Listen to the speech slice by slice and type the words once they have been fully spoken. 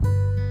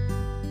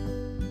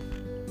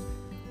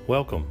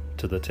Welcome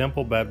to the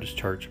Temple Baptist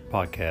Church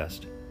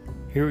podcast.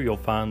 Here you'll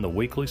find the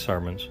weekly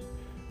sermons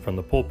from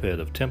the pulpit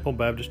of Temple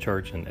Baptist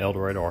Church in El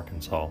Dorado,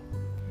 Arkansas.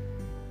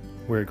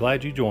 We're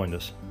glad you joined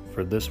us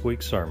for this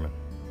week's sermon.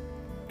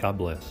 God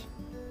bless.